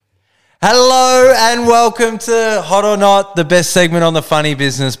Hello and welcome to Hot or Not, the best segment on the Funny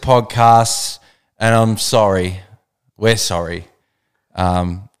Business podcast. And I'm sorry, we're sorry.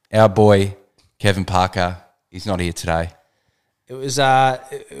 Our boy Kevin Parker, he's not here today. It was a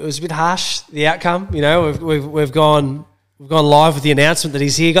bit harsh, the outcome. You know, we've gone live with the announcement that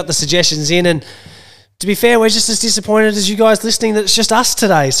he's here, got the suggestions in, and to be fair, we're just as disappointed as you guys listening that it's just us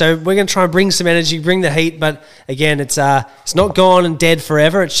today. So we're going to try and bring some energy, bring the heat, but again, it's not gone and dead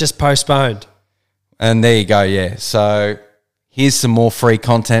forever. It's just postponed. And there you go, yeah. So here's some more free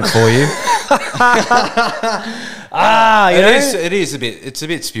content for you. It's a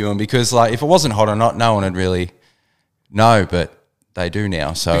bit spewing because like if it wasn't hot or not, no one would really know, but they do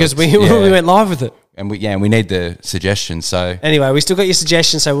now. So because we went live with it. And we need the suggestions. So anyway, we still got your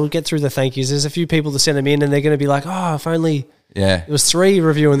suggestions, so we'll get through the thank yous. There's a few people to send them in, and they're going to be like, "Oh, if only it was 3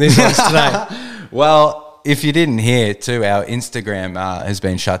 reviewing these ones today." Well, if you didn't hear too, our Instagram has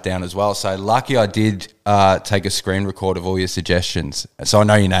been shut down as well. So lucky I did take a screen record of all your suggestions, so I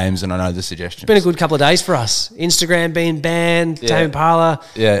know your names and I know the suggestions. It's been a good couple of days for us. Instagram being banned, Tame Impala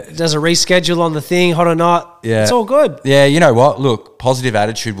does a reschedule on the thing, hot or not. Yeah, it's all good. Yeah, you know what? Look, positive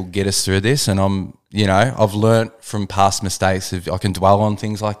attitude will get us through this, and I've learnt from past mistakes. If I can dwell on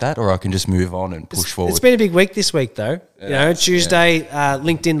things like that, or I can just move on and push forward. It's been a big week this week, though. Tuesday,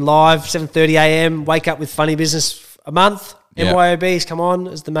 LinkedIn Live, 7:30 a.m. Wake up with Funny Business a month. MYOB's come on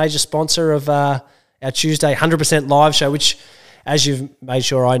as the major sponsor of our Tuesday 100% live show, which, as you've made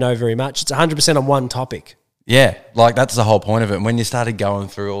sure I know very much, it's 100% on one topic. Yeah, like that's the whole point of it. And when you started going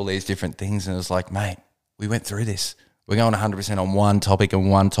through all these different things, and it was like, mate, we went through this. We're going 100% on one topic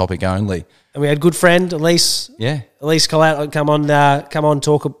and one topic only. And we had good friend Elise. Yeah, Elise come on,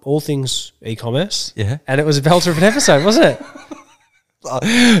 talk all things e-commerce. Yeah, and it was a belter of an episode, wasn't it?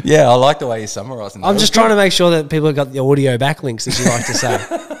 Yeah, I like the way you're summarising that. I'm just trying to make sure that people have got the audio backlinks, as you like to say.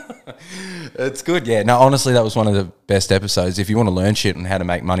 It's good, yeah. No, honestly, that was one of the best episodes. If you want to learn shit on how to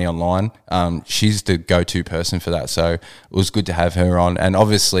make money online, she's the go-to person for that. So it was good to have her on. And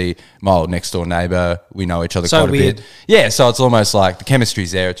obviously, my old next-door neighbour, we know each other quite a bit. Yeah, so it's almost like the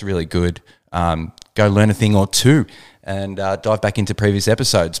chemistry's there. It's really good. Go learn a thing or two and dive back into previous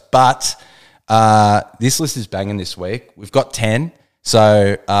episodes. But this list is banging this week. We've got 10.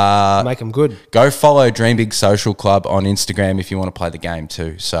 So make them good. Go follow Dream Big Social Club on Instagram if you want to play the game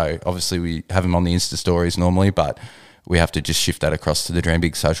too. So obviously we have them on the Insta stories normally, but we have to just shift that across to the Dream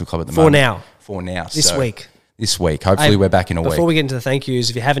Big Social Club at the moment. For now. This week. Hopefully we're back in a week. Before we get into the thank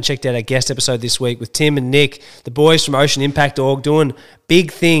yous, if you haven't checked out our guest episode this week with Tim and Nick, the boys from Ocean Impact Org doing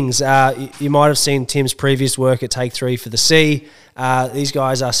big things. You might have seen Tim's previous work at Take 3 for the Sea. These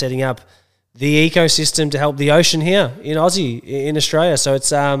guys are setting up the ecosystem to help the ocean here in Aussie, in Australia. So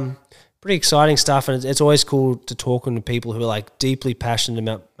it's pretty exciting stuff, and it's always cool to talk to people who are like deeply passionate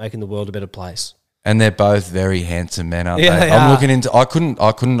about making the world a better place. And they're both very handsome men, aren't they? I'm looking into. I couldn't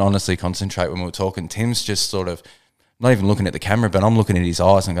honestly concentrate when we were talking. Tim's just sort of not even looking at the camera, but I'm looking at his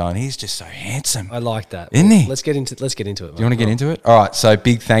eyes and going, he's just so handsome. I like that, isn't he? Let's get into it. Do you want to get into it? All right. So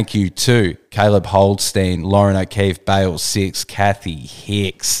big thank you to Caleb Holdstein, Lauren O'Keefe, Bale 6, Kathy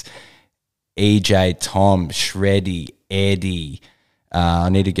Hicks, EJ, Tom, Shreddy, Eddie. I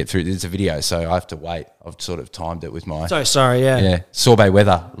need to get through. There's a video, so I have to wait. I've sort of timed it with my... So sorry, yeah. Yeah. Sorbet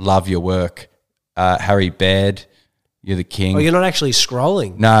Weather, love your work. Harry Baird, you're the king. Oh, you're not actually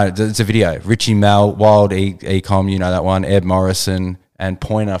scrolling? No, it's a video. Richie Mel, Wild Ecom, you know that one. Ed Morrison and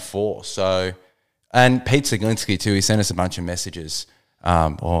Pointer 4. So, and Pete Zaglinski too. He sent us a bunch of messages.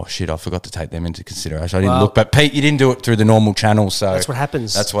 I forgot to take them into consideration. I didn't look, but Pete, you didn't do it through the normal channel, so that's what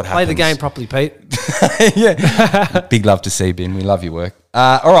happens. Play the game properly, Pete. Yeah, big love to see, Ben. We love your work.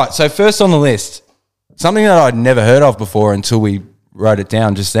 All right, so first on the list, something that I'd never heard of before until we wrote it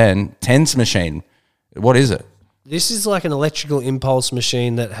down just then. TENS machine. What is it? This is like an electrical impulse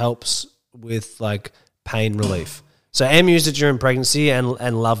machine that helps with like pain relief. So Em used it during pregnancy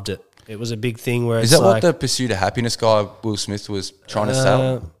and loved it. It was a big thing where is that like, what the Pursuit of Happiness guy Will Smith was trying to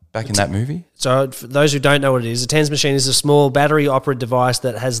sell back in that movie? So for those who don't know what it is, a TENS machine is a small battery-operated device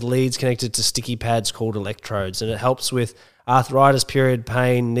that has leads connected to sticky pads called electrodes, and it helps with arthritis, period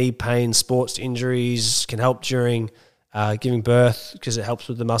pain, knee pain, sports injuries, can help during giving birth because it helps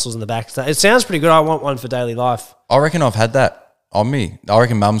with the muscles in the back. So it sounds pretty good. I want one for daily life. I reckon I've had that on me. I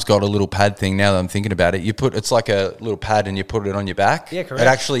reckon Mum's got a little pad thing now that I'm thinking about it. It's like a little pad and you put it on your back. Yeah, correct. It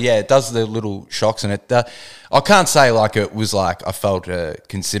actually, it does the little shocks and it. I can't say like it was like I felt a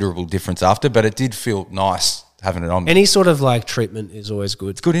considerable difference after, but it did feel nice having it on me. Any sort of like treatment is always good.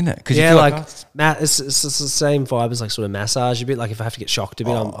 It's good, isn't it? Yeah, you feel it's the same vibe as like sort of massage a bit. Like if I have to get shocked a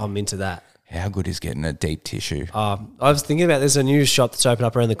bit, I'm into that. How good is getting a deep tissue? I was thinking about there's a new shop that's opened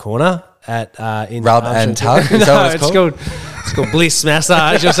up around the corner at in Rub and tug? Is that No, what it's called? It's called Bliss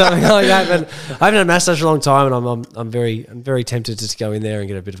Massage or something like that. But I haven't had a massage for a long time, and I'm very tempted to go in there and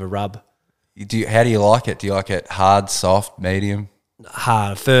get a bit of a rub. How do you like it? Do you like it hard, soft, medium?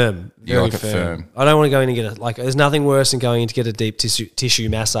 Hard, firm. You Very like it firm. I don't want to go in and get it. There's nothing worse than going in to get a deep tissue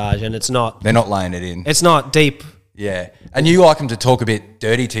massage, and it's not. They're not laying it in. It's not deep. Yeah. And you like them to talk a bit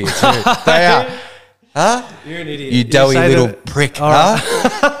dirty to you too. They are. Huh? You're an idiot. You doughy say little that- prick. All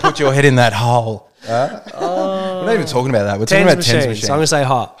Huh? Put your head in that hole. Huh? We're not even talking about that. We're talking Tens about tens machines. machines. So I'm going to say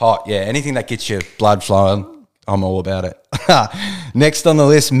hot. Hot, yeah. Anything that gets your blood flowing, I'm all about it. Next on the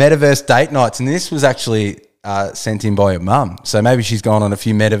list, metaverse date nights. And this was actually sent in by your mum. So maybe she's gone on a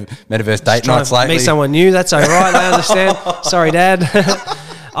few metaverse date Trying nights to lately. meet someone new. That's all right. I understand. Sorry, Dad.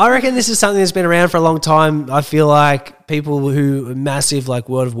 I reckon this is something that's been around for a long time. I feel like people who are massive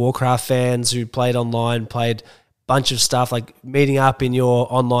World of Warcraft fans who played online, played a bunch of stuff, meeting up in your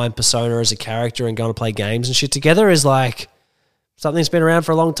online persona as a character and going to play games and shit together is something that's been around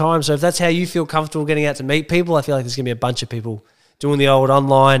for a long time. So if that's how you feel comfortable getting out to meet people, I feel like there's going to be a bunch of people doing the old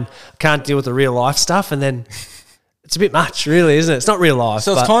online, can't deal with the real life stuff, and then it's a bit much, really, isn't it? It's not real life.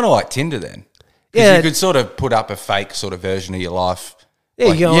 So it's kind of like Tinder then. Yeah. You could sort of put up a fake sort of version of your life.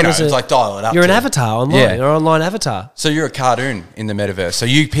 Yeah, you go on as it's like dial it up. You're an to- avatar online. Yeah. You're an online avatar. So you're a cartoon in the metaverse. So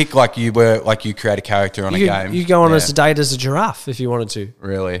you pick you create a character on a game. You go on Yeah. as a date as a giraffe if you wanted to.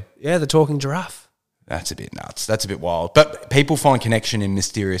 Really? Yeah, the talking giraffe. That's a bit nuts. That's a bit wild. But people find connection in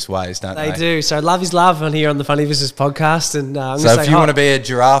mysterious ways, don't they? They do. So love is love on here on the Funny Business podcast. And I'm So if you want to be a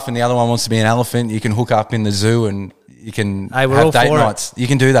giraffe and the other one wants to be an elephant, you can hook up in the zoo and you can Hey, we're all have date for it. nights. You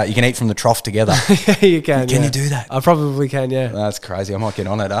can do that. You can eat from the trough together. you can. Can yeah. you do that? I probably can. Yeah. That's crazy. I might get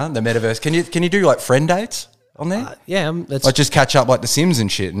on it, huh? The metaverse. Can you do friend dates on there? Yeah. That's Just catch up like The Sims and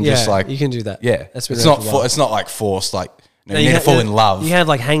shit and yeah. just you can do that. yeah. That's been it's around not for a while. it's not forced you No, need to fall in love. You have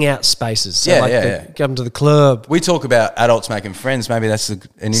hangout spaces. So Yeah. Come to the club. We talk about adults making friends. Maybe that's an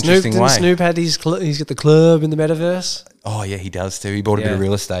Snoop, interesting didn't way. Snoop had he's got the club in the metaverse. Oh yeah, he does too. He bought a bit Yeah. of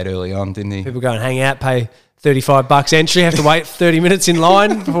real estate early on, didn't he? People go and hang out, pay $35 entry, have to wait 30 minutes in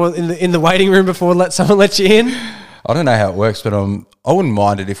line before in the waiting room before someone lets you in. I don't know how it works, but I wouldn't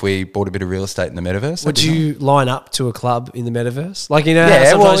mind it if we bought a bit of real estate in the metaverse. Would That'd be you line up to a club in the metaverse? How nice.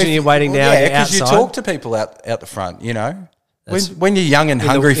 sometimes when you're waiting now, you're because outside. you talk to people out the front. When you're young and in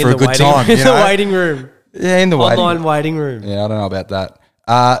the- hungry in for a the good waiting- time. in the waiting room, Yeah, in the waiting online room. waiting room. Yeah, I don't know about that.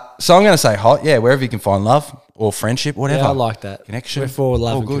 So I'm going to say hot. Yeah, wherever you can find love or friendship, whatever. Yeah, I like that. Connection. We're for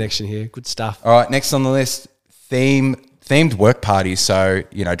love All and good. connection here. Good stuff. All right, next on the list, themed work parties. So,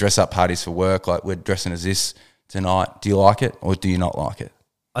 dress up parties for work. Like we're dressing as this tonight. Do you like it or do you not like it?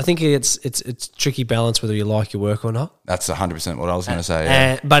 I think it's tricky balance whether you like your work or not. That's 100% what I was going to say.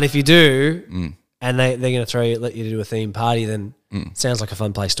 Yeah. But if you do, and they're going to let you do a theme party, then it sounds like a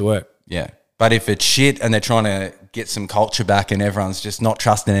fun place to work. Yeah. But if it's shit and they're trying to get some culture back and everyone's just not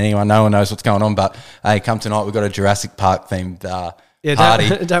trusting anyone, no one knows what's going on. But hey, come tonight, we've got a Jurassic Park themed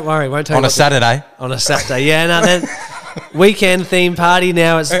party Don't worry, won't tell on you a Saturday. on a Saturday. Yeah, no, then weekend theme party.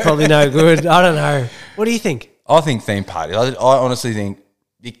 Now it's probably no good. I don't know. What do you think? I think theme party. I honestly think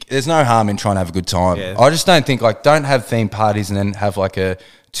there's no harm in trying to have a good time. Yeah. I just don't think don't have theme parties and then have a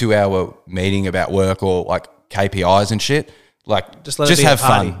 2-hour meeting about work or KPIs and shit. Just let it be a have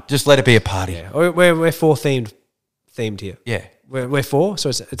party. fun. Just let it be a party. Yeah, we're four themed here. Yeah. We're four, so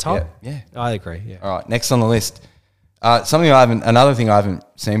it's hot. Yeah. I agree. Yeah. All right. Next on the list, another thing I haven't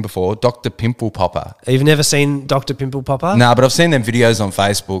seen before. Dr. Pimple Popper. You've never seen Dr. Pimple Popper? No, but I've seen them videos on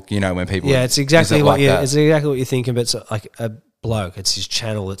Facebook. When people Yeah, it's exactly visit what that. it's exactly what you're thinking, but it's like a bloke. It's his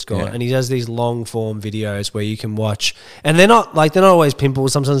channel that's got, Yeah. and he does these long form videos where you can watch, and they're not always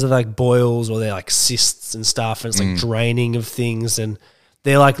pimples. Sometimes they're boils or they're cysts and stuff, and it's draining of things, and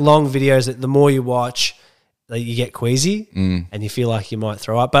they're long videos that the more you watch, you get queasy and you feel like you might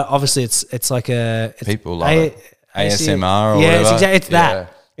throw up. But obviously, it's People love it. ASMR or yeah, whatever. it's Yeah.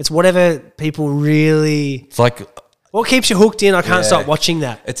 that. It's whatever people really. It's like. What keeps you hooked in? I can't Yeah. stop watching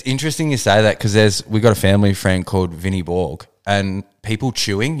that. It's interesting you say that because we got a family friend called Vinnie Borg and people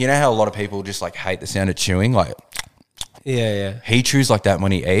chewing. You know how a lot of people just hate the sound of chewing? Yeah. He chews like that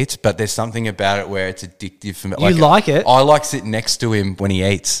when he eats, but there's something about it where it's addictive for me. You like it? I like sitting next to him when he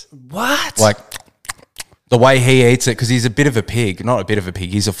eats. What? The way he eats it, because he's a bit of a pig. Not a bit of a pig,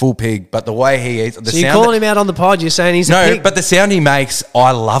 he's a full pig. But the way he eats So you're calling him out on the pod, you're saying he's a No, pig. but the sound he makes,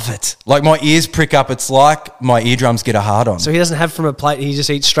 I love it. My ears prick up. It's like my eardrums get a hard on. So he doesn't have from a plate, he just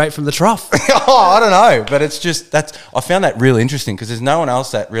eats straight from the trough. Oh, I don't know, but it's just I found that really interesting because there's no one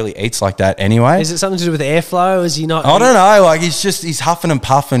else that really eats like that anyway. Is it something to do with airflow? Is he not? I don't know. He's huffing and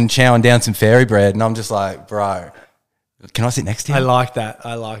puffing, chowing down some fairy bread, and I'm just like, bro, Can I sit next to you? I like that.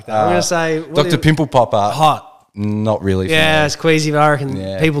 I'm going to say Dr. Pimple Popper. Hot. Not really. Yeah, it's queasy, but I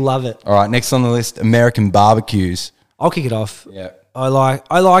reckon people love it. All right, next on the list, American barbecues. I'll kick it off. Yeah. I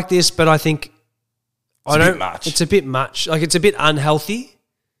like this, but I think It's a bit much. It's a bit much. Like, it's a bit unhealthy.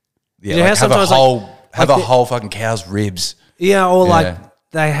 Yeah, You know like how sometimes, have a whole fucking cow's ribs. Yeah, or Yeah. like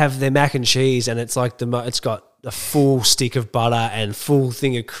they have their mac and cheese, and it's like it's got a full stick of butter and full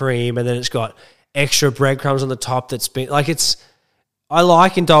thing of cream, and then it's got extra breadcrumbs on the top. That's been like I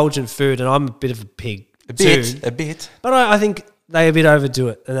like indulgent food, and I'm a bit of a pig. A bit. But I think they a bit overdo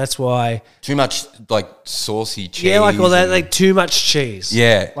it, and that's why Too much like saucy cheese. Yeah, like like too much cheese.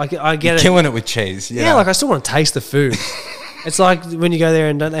 Yeah. like I get You're it. killing it with cheese. Yeah, like I still want to taste the food. It's like when you go there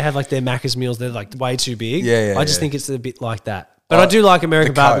and don't they have like their Macca's meals? They're like way too big. Yeah, I just think it's a bit like that. But I do like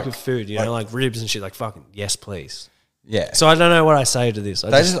American the Coke. barbecue food. You know, like ribs and shit. Like fucking yes, please. Yeah. So I don't know what I say to this.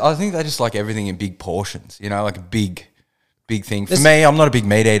 I think they just like everything in big portions, you know, like a big thing. For me, I'm not a big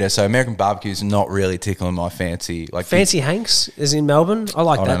meat eater, so American barbecue is not really tickling my fancy. Like Fancy Hanks is in Melbourne. I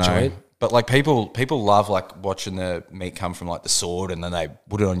like that joint. But like people love like watching the meat come from like the sword and then they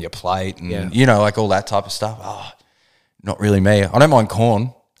put it on your plate and you know, like all that type of stuff. Oh, not really me. I don't mind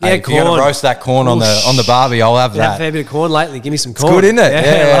corn. Yeah, hey, if you're gonna roast that corn on the barbie, I'll have that. Had a fair bit of corn lately. Give me some corn. It's good, isn't it?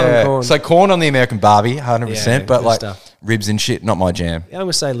 Yeah, I love corn. So corn on the American barbie, 100%. Yeah, but good like stuff. ribs and shit, not my jam. Yeah, I'm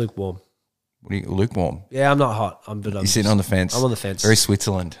gonna say lukewarm. What are you, lukewarm? Yeah, I'm not hot. You're sitting on the fence. I'm on the fence. Very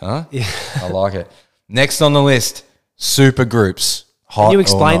Switzerland, huh? Yeah. I like it. Next on the list, super groups. Hot Can you or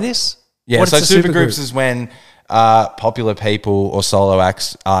explain not. this? Yeah, What so is a super supergroup? groups is when popular people or solo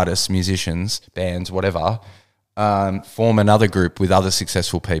acts, artists, musicians, bands, whatever, form another group with other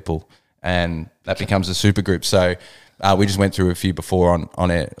successful people, and that becomes a super group. So we just went through a few before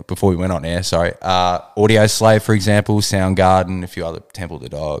on air, before we went on air. Sorry, Audio Slave, for example, Soundgarden, a few other. Temple the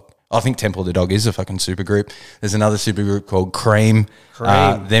Dog. I think Temple the Dog is a fucking super group. There's another super group called Cream.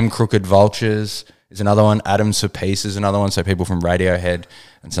 Them Crooked Vultures is another one. Atoms for Peace is another one. So people from Radiohead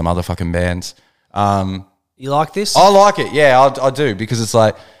and some other fucking bands. You like this? I like it. Yeah, I do, because it's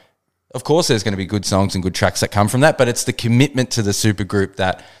like, of course there's going to be good songs and good tracks that come from that, but it's the commitment to the super group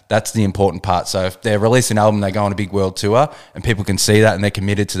that's the important part. So if they release an album, they go on a big world tour and people can see that and they're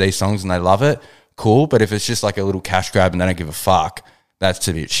committed to these songs and they love it, cool. But if it's just like a little cash grab and they don't give a fuck, that's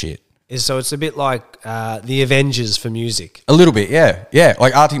a bit shit. So it's a bit like the Avengers for music. A little bit, yeah. Yeah,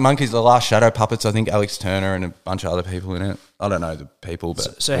 like Arctic Monkeys, The Last Shadow Puppets, I think Alex Turner and a bunch of other people in it. I don't know the people,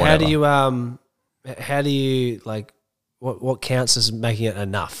 but So whatever. how do you like what counts as making it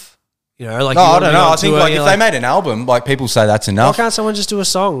enough? You know, like No, you I wanna don't be know. on I think tour, like you're if they made an album, like people say that's why enough. can't someone just do a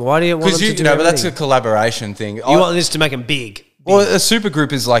song? Why do you want them to do Because but that's a everything? collaboration thing. You want this to make them big. Well, a super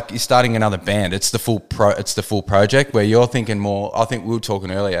group is like you're starting another band. It's the full project where you're thinking more. I think we were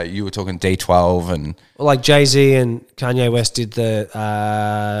talking earlier. You were talking D12 and Well, like Jay-Z and Kanye West did the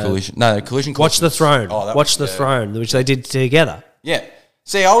Collision. No, Collision. Watch the Throne. Oh, that Watch was- the Throne, which they did together. Yeah.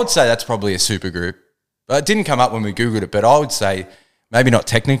 See, I would say that's probably a super group. It didn't come up when we Googled it, but I would say maybe not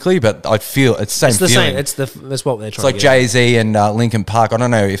technically, but I feel it's the same It's the feeling. same. That's what they're trying It's like to get. Jay-Z and Linkin Park. I don't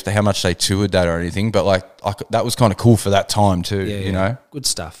know how much they toured that or anything, but like that was kind of cool for that time too, you know? Good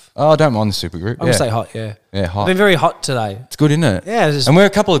stuff. Oh, I don't mind the super group. I'm going to say hot, yeah. Yeah, hot. I've been very hot today. It's good, isn't it? Yeah, it's just- and we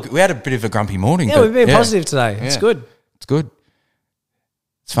had a bit of a grumpy morning. Yeah, but we've been positive today. It's Yeah. good. It's good.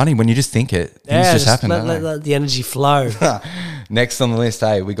 It's funny when you just think it, things Yeah, just happen. let, don't let, they? let the energy flow. Next on the list,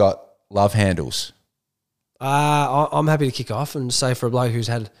 hey, we got Love Handles. I'm happy to kick off and say for a bloke who's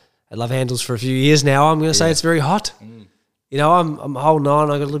had love handles for a few years now, I'm going to say it's very hot. You know, I'm holding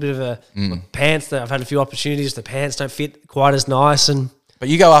on. I got a little bit of a pants that I've had a few opportunities. The pants don't fit quite as nice, and But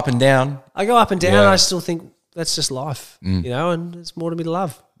you go up and down. I go up and down. Yeah. And I still think that's just life, you know, and there's more to me to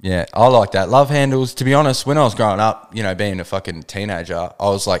love. Yeah, I like that. Love Handles, to be honest, when I was growing up, you know, being a fucking teenager, I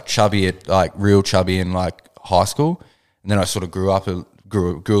was like chubby real chubby in like high school. And then I sort of grew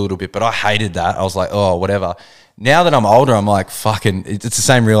a little bit, but I hated that. I was like, oh, whatever. Now that I'm older, I'm like, fucking, it's the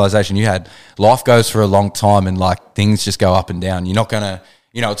same realization you had. Life goes for a long time and like things just go up and down. You're not going to,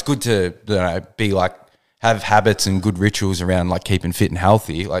 you know, it's good to, you know, be like, have habits and good rituals around like keeping fit and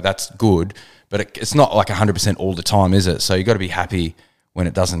healthy. Like that's good, but it's not like 100% all the time, is it? So you got to be happy when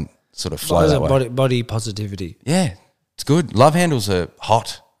it doesn't sort of flow that way. Body positivity. Yeah, it's good. Love handles are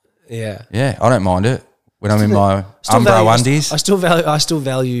hot. Yeah. Yeah, I don't mind it when I'm in my Still Umbro value- undies. I still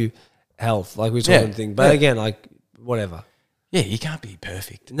value health, like we were talking thing. But again, like whatever. Yeah, you can't be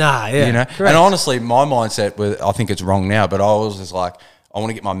perfect. Nah, yeah. You know? correct. And honestly, my mindset, I think it's wrong now, but I was just like, I want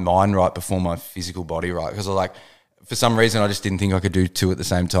to get my mind right before my physical body right. Because I like, for some reason, I just didn't think I could do two at the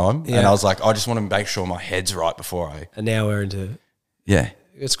same time. Yeah. And I was like, I just want to make sure my head's right before I... And now we're into Yeah.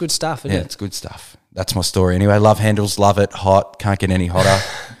 It's good stuff, isn't Yeah, it? it's good stuff. That's my story anyway. Love handles, love it, hot, can't get any hotter.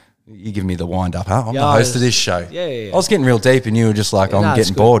 You give me the wind up, huh? I'm the host of this show. Yeah. I was getting real deep and you were just like, I'm no, it's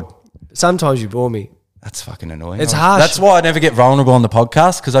getting good. bored. Sometimes you bore me. That's fucking annoying. It's harsh. That's why I never get vulnerable on the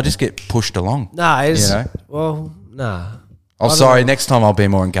podcast because I just get pushed along. Nah, it's, You know? well, nah. I'm don't sorry. know. Next time I'll be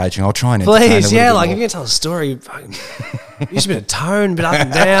more engaging. I'll try and entertain a Please, little yeah, bit like more. if you're going to tell a story, fucking, use a bit of tone, a bit up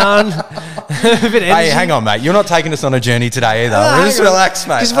and down, a bit of energy. Hey, hang on, mate. You're not taking us on a journey today either. We'll just relax,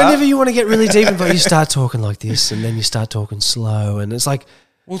 mate. Because whenever you want to get really deep, but you start talking like this, and then you start talking slow, and it's like,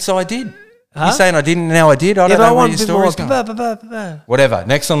 Well, so I did. Huh? You're saying I didn't, now I did. I yeah, don't but I know where want your a bit more. story's going. Whatever.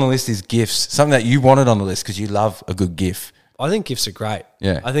 Next on the list is gifts. Something that you wanted on the list because you love a good gif. I think gifts are great.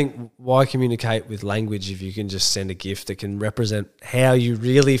 Yeah. I think why communicate with language if you can just send a gift that can represent how you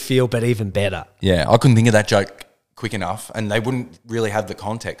really feel, but even better. Yeah, I couldn't think of that joke quick enough, and they wouldn't really have the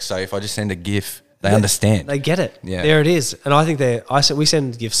context. So if I just send a gif, they understand. They get it. Yeah. There it is. And I think we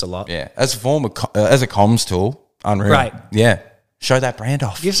send gifts a lot. Yeah, as a form of as a comms tool, unreal. Great. Yeah, show that brand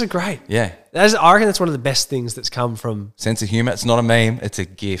off. Gifts are great. Yeah, I reckon that's one of the best things that's come from. sense of humor. It's not a meme. It's a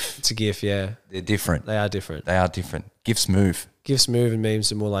gif. It's a GIF, yeah. They're different. They are different. They are different. Gifs move. GIFs move and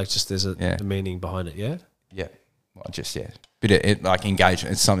memes are more like just there's Yeah. a meaning behind it, yeah? Yeah, well, just bit of it, like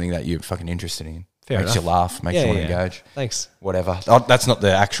engagement. It's something that you're fucking interested in. Fair makes enough. you laugh. Makes you want to engage. Thanks. Whatever. Oh, that's not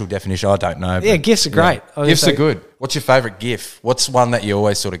the actual definition. I don't know. Yeah, but GIFs are great. I was Gifs gonna are say- good. What's your favorite gif? What's one that you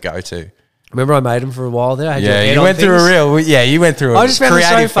always sort of go to? Remember I made them for a while there? I had your Yeah, head you on went through things? a real. Yeah, you went through. I just found it so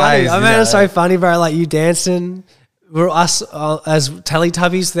creative funny. phase, I you found know. it so funny, bro. Like you dancing, we're us as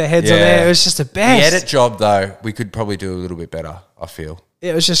Teletubbies, with their heads on there. It was just the The best. edit job though, we could probably do a little bit better. I feel.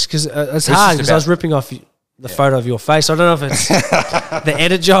 Yeah, it was just because it's just hard because I was about- ripping off the photo of your face. I don't know if it's the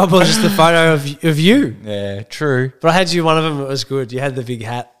edit job or just the photo of you. Yeah, true. But I had you one of them. It was good. You had the big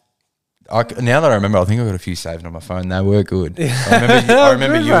hat. Now that I remember, I think I got a few saved on my phone. They were good. I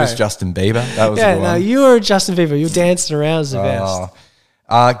remember Good, you as bro. Justin Bieber. That was Yeah, the no, one. you were Justin Bieber. You were dancing around as the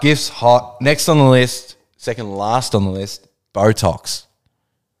best. Gifts hot. Next on the list, second last on the list, Botox.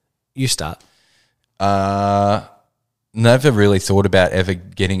 You start. Never really thought about ever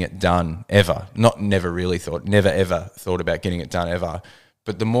getting it done, ever. Never ever thought about getting it done, ever.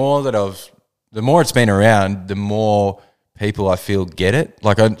 But the more it's been around, the more people I feel get it.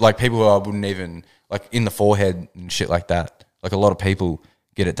 Like people who I wouldn't even, like in the forehead and shit like that. Like a lot of people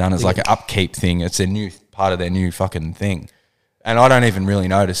get it done as like an upkeep thing. It's a new part of their new fucking thing. And I don't even really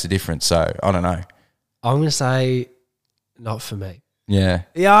notice the difference. So I don't know. I'm going to say not for me. Yeah.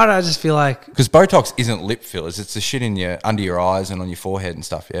 Yeah, I just feel like... Because Botox isn't lip fillers. It's the shit in under your eyes and on your forehead and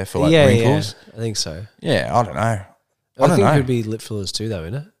stuff, yeah? For like wrinkles. Yeah, I think so. Yeah, I don't know. I I don't think know. it could be lip fillers too, though,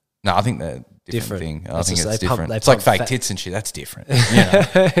 isn't it? No, I think they're different Different. thing. I That's think just- it's they pump- different. they It's like pump fake fat. tits and shit. That's different. You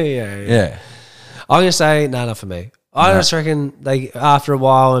know? yeah. Yeah. I'm going to say, no, not for me. I just reckon they after a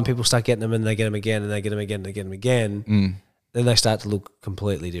while when people start getting them and they get them again and they get them again and they get them again, then they start to look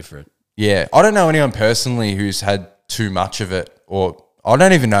completely different. Yeah. I don't know anyone personally who's had too much of it, or I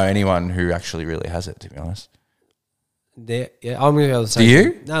don't even know anyone who actually really has it, to be honest. Yeah, I'm going to go the same. Do you?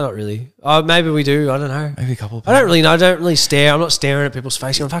 thing. No, not really. Oh, maybe we do. I don't know. Maybe a couple of I don't really know. I don't really stare. I'm not staring at people's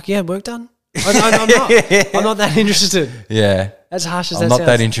face going, fuck yeah, work done. I'm not. I'm not that interested. Yeah. As harsh as I'm that not sounds.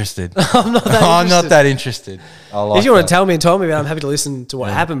 that interested. I'm not that interested. I'm not that interested. I like If you want that. to tell me and tell me about it, I'm happy to listen to what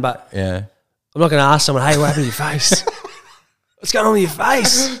happened, but Yeah. I'm not going to ask someone, hey, what happened to your face? What's going on with your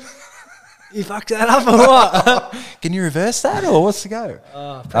face? You fucked that up or what? Can you reverse that, or what's the go?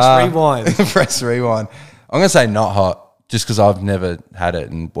 Press rewind. Press rewind. I'm going to say not hot, just because I've never had it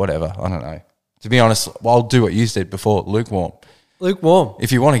and whatever. I don't know. To be honest, I'll do what you said before, lukewarm. Lukewarm.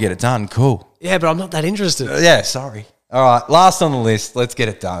 If you want to get it done, cool. Yeah, but I'm not that interested. Yeah, sorry. All right, last on the list. Let's get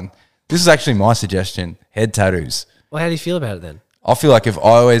it done. This is actually my suggestion, head tattoos. Well, how do you feel about it then? I feel like if I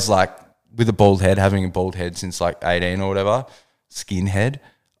always like, with a bald head, having a bald head since like 18 or whatever, skinhead,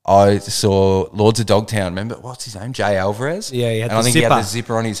 I saw Lords of Dogtown. Remember, what's his name? Jay Alvarez? Yeah, he had and I the think he had the zipper.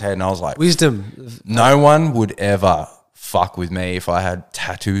 zipper on his head, and I was like, Wisdom. no one would ever fuck with me if I had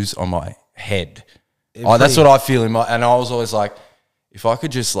tattoos on my head. That's what I feel in my, and I was always like, if I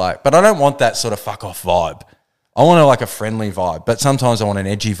could just like, but I don't want that sort of fuck off vibe. I want like a friendly vibe, but sometimes I want an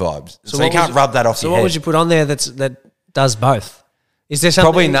edgy vibe. So you what can't would rub that off So your what head. would you put on there that does both? Is there something?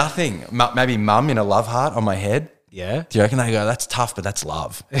 Probably nothing. Maybe mum in a love heart on my head. Yeah. Do you reckon they go, that's tough, but that's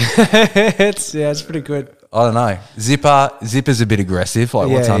love? it's pretty good. I don't know. Zipper's a bit aggressive. Like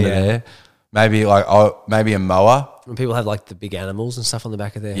what's Yeah, under yeah. there? Maybe like maybe a mower. When people have like the big animals and stuff on the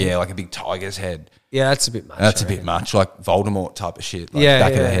back of their head. Yeah, like a big tiger's head. Yeah, that's a bit much. That's I a bit reckon. much, like Voldemort type of shit. Like Yeah,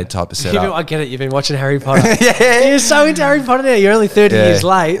 back of yeah. the head type of You know, setup. I get it. You've been watching Harry Potter. You're so into Harry Potter now. You're only 30 years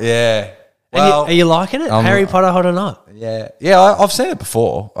late. Yeah. And are you liking it? I'm- Harry Potter hot or not? Yeah, I've seen it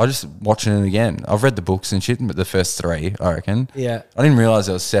before. I just watching it again. I've read the books and shit, but the first 3, I reckon. Yeah. I didn't realize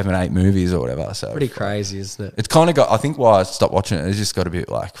there was 7, 8 movies or whatever. So Pretty crazy, isn't it? it's kind of got. I think why I stopped watching it, it's just got a bit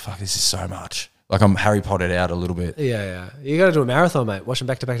like, fuck, this is so much. Like I'm Harry Pottered out a little bit. Yeah. You got to do a marathon, mate. Watch them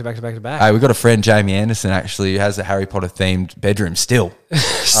back to back to back to back to back. Hey, we've got a friend, Jamie Anderson, actually, who has a Harry Potter themed bedroom still.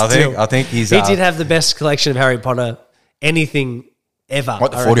 I think he's. He did have the best collection of Harry Potter anything ever.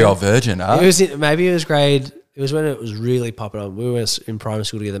 What, the 40-year-old virgin, huh? Maybe it was grade. It was when it was really popular. We were in primary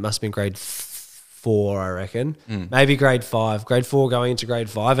school together. It must have been grade 4, I reckon. Maybe grade 5. Grade 4 going into grade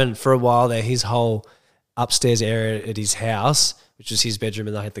 5. And for a while there, his whole upstairs area at his house, which was his bedroom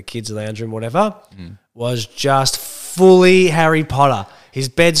and they had the kids' lounge room, whatever, was just fully Harry Potter. His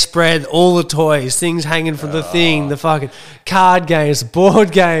bedspread, all the toys, things hanging from the thing, the fucking card games,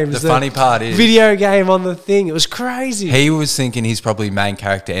 board games. The funny part is video game on the thing. It was crazy. he was thinking he's probably main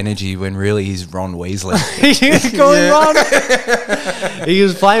character energy when really he's Ron Weasley. He was calling Ron. He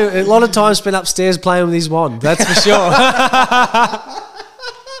was playing a lot of time spent upstairs playing with his wand. That's for sure.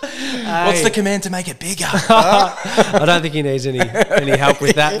 What's the command to make it bigger? I don't think he needs any help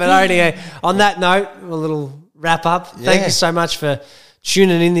with that. But anyway, on that note, a little wrap up. Thank you so much for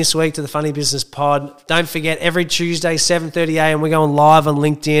tuning in this week to the Funny Business Pod. Don't forget, every Tuesday, 7:30 a.m, we're going live on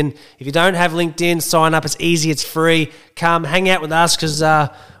LinkedIn. If you don't have LinkedIn, sign up. It's easy. It's free. Come hang out with us because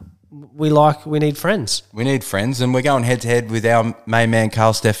we need friends. We need friends, and we're going head to head with our main man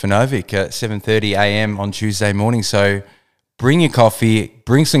Carl Stefanovic at 7:30 a.m. on Tuesday morning. So bring your coffee,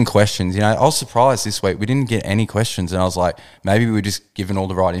 bring some questions. You know, I was surprised this week we didn't get any questions, and I was like, maybe we were just given all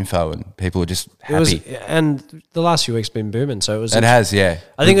the right info, and people were just happy. And the last few weeks been booming, so it was. It has, yeah.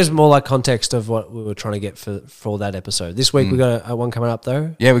 I think it was more like context of what we were trying to get for that episode. This week we got a one coming up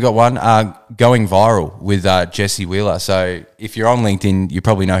though. Yeah, we got one going viral with Jesse Wheeler. So if you're on LinkedIn, you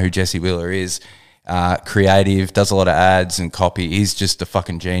probably know who Jesse Wheeler is. Creative, does a lot of ads and copy. He's just a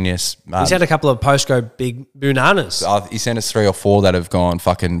fucking genius. He's had a couple of posts go big bananas. He sent us 3 or 4 that have gone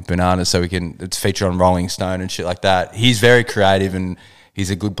fucking bananas, so it's featured on Rolling Stone and shit like that. He's very creative and he's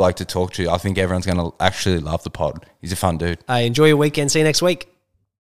a good bloke to talk to. I think everyone's going to actually love the pod. He's a fun dude. Enjoy your weekend. See you next week.